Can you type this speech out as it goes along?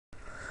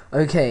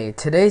Okay,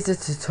 today's a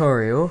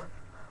tutorial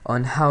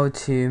on how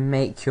to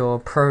make your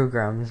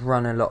programs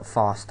run a lot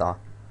faster.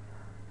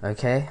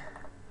 Okay?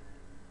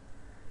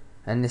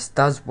 And this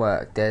does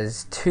work.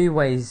 There's two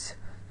ways.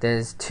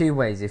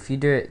 If you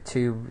do it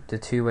the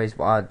two ways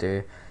what I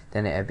do,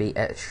 then it'll be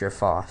extra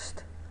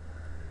fast.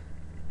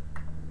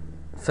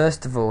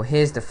 First of all,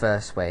 here's the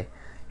first way.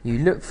 You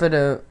look for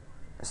the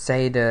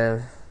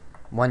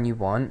one you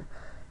want.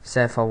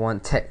 Say if I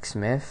want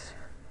TechSmith,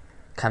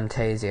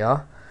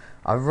 Camtasia,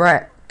 I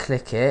right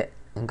click it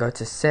and go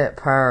to set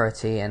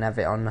priority and have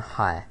it on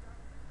high,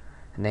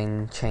 and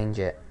then change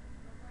it.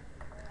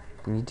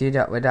 And you do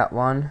that with that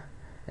one,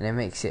 and it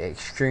makes it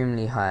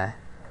extremely high.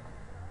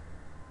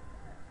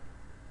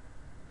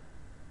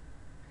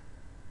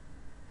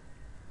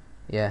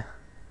 Yeah.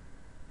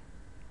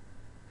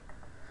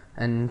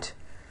 And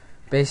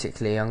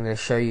basically I'm going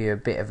to show you a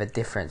bit of a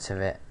difference of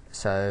it.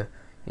 So,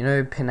 you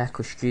know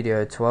Pinnacle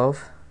Studio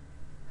 12?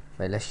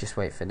 Wait, let's just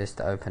wait for this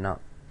to open up.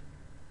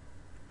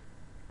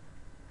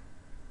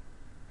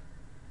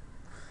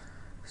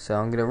 So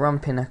I'm going to run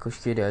Pinnacle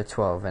Studio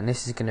 12, and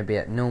this is going to be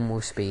at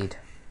normal speed.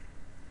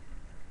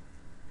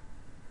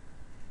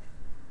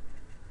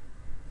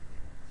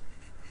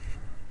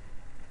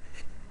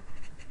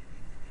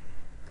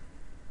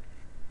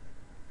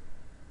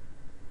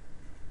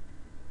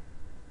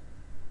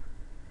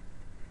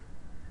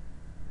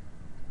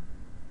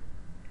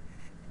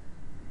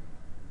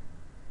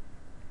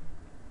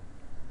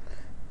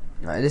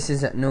 Right, this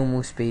is at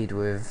normal speed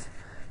with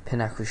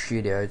Pinnacle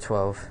Studio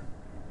 12.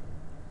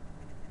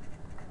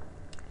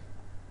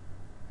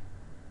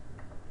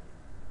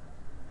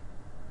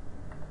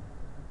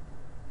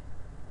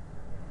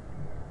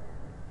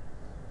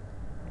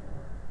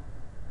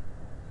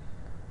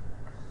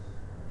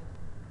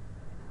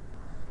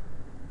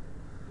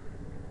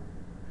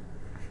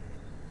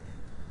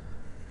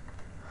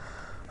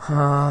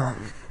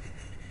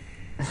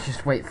 Let's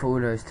just wait for all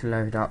those to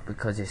load up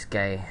because it's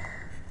gay.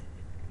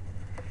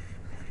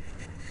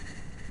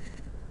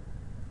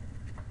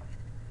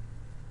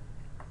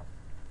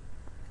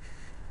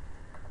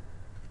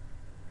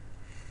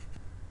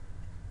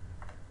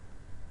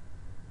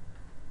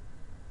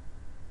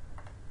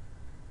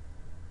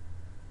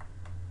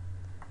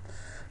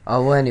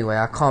 Oh, well, anyway,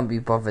 I can't be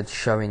bothered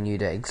showing you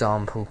the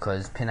example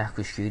because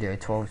Pinnacle Studio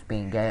 12 is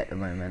being gay at the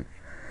moment.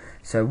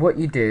 So what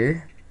you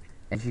do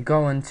is you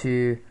go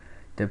onto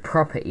the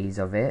properties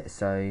of it.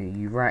 So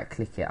you right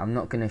click it. I'm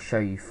not going to show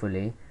you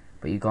fully,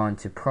 but you go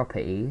onto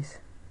properties.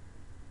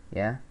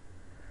 Yeah.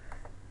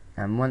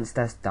 And once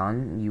that's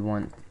done, you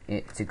want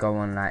it to go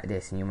on like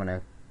this, and you want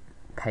to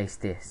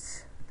paste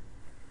this.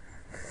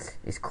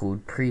 It's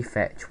called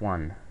prefetch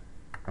 1.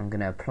 I'm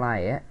going to apply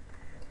it.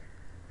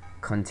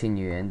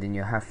 Continue, and then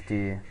you have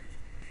to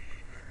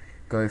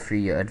go through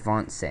your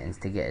advanced settings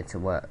to get it to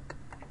work.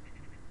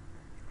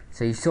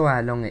 So you saw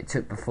how long it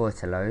took before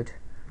to load.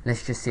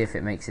 Let's just see if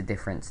it makes a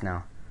difference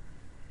now.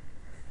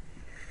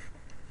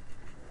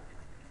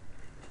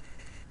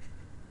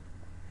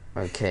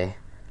 Okay,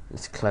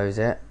 let's close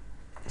it.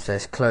 So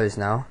it's closed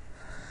now,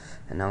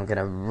 and now I'm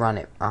gonna run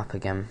it up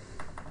again.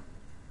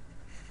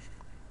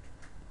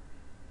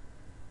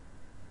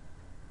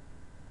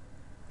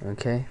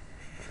 Okay.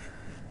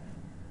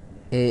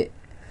 It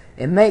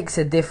makes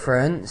a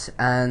difference,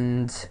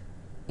 and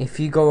if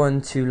you go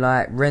on to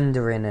like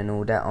rendering and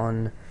all that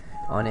on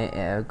it,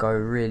 it'll go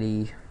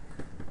really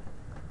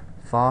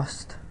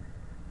fast.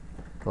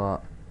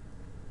 But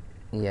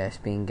yeah, it's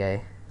being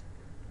gay.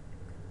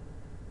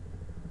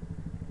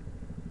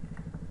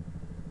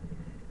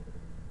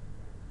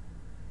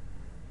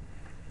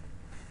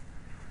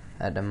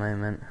 At the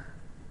moment.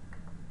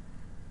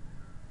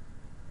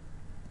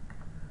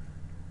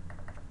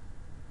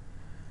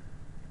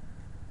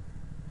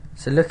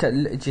 So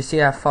do you see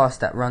how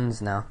fast that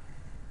runs now?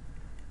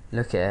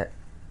 Look at it.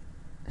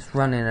 It's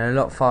running a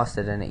lot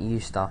faster than it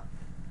used to.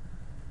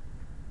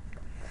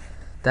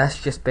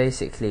 That's just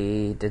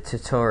basically the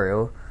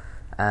tutorial.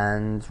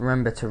 And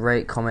remember to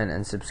rate, comment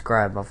and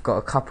subscribe. I've got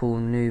a couple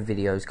new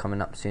videos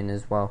coming up soon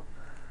as well.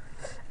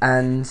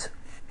 And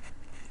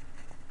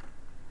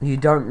you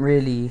don't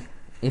really,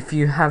 if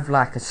you have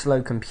like a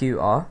slow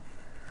computer,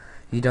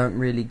 you don't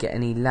really get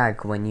any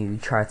lag when you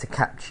try to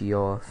capture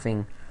your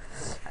thing.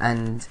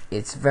 And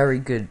it's very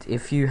good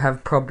if you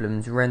have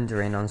problems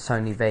rendering on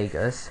Sony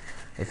Vegas.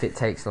 If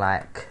it's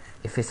like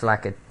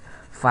a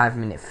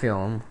 5-minute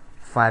film,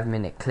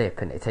 5-minute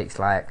clip, and it takes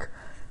like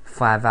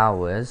 5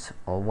 hours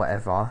or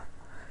whatever,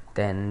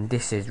 then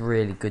this is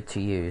really good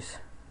to use.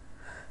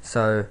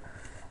 So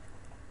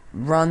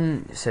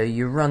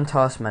you run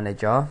Task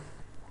Manager,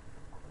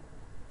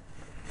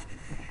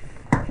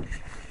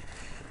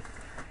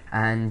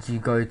 and you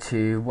go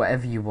to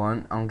whatever you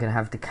want. I'm gonna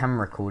have the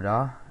camera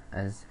recorder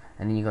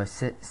and then you go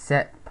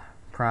set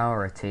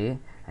priority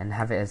and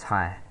have it as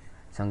high.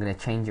 So I'm going to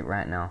change it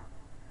right now,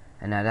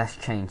 and now that's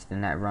changed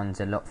and that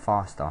runs a lot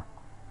faster.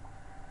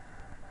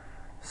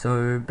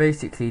 So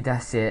basically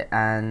that's it,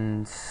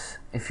 and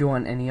if you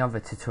want any other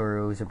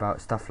tutorials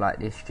about stuff like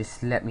this,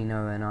 just let me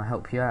know and I'll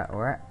help you out,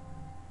 alright?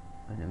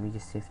 Let me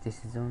just see if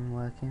this is on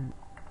working.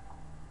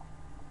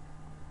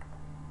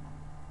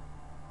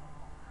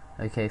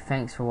 Okay,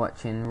 thanks for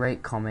watching.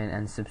 Rate, comment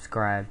and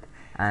subscribe,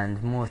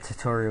 and more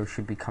tutorials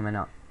should be coming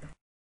up.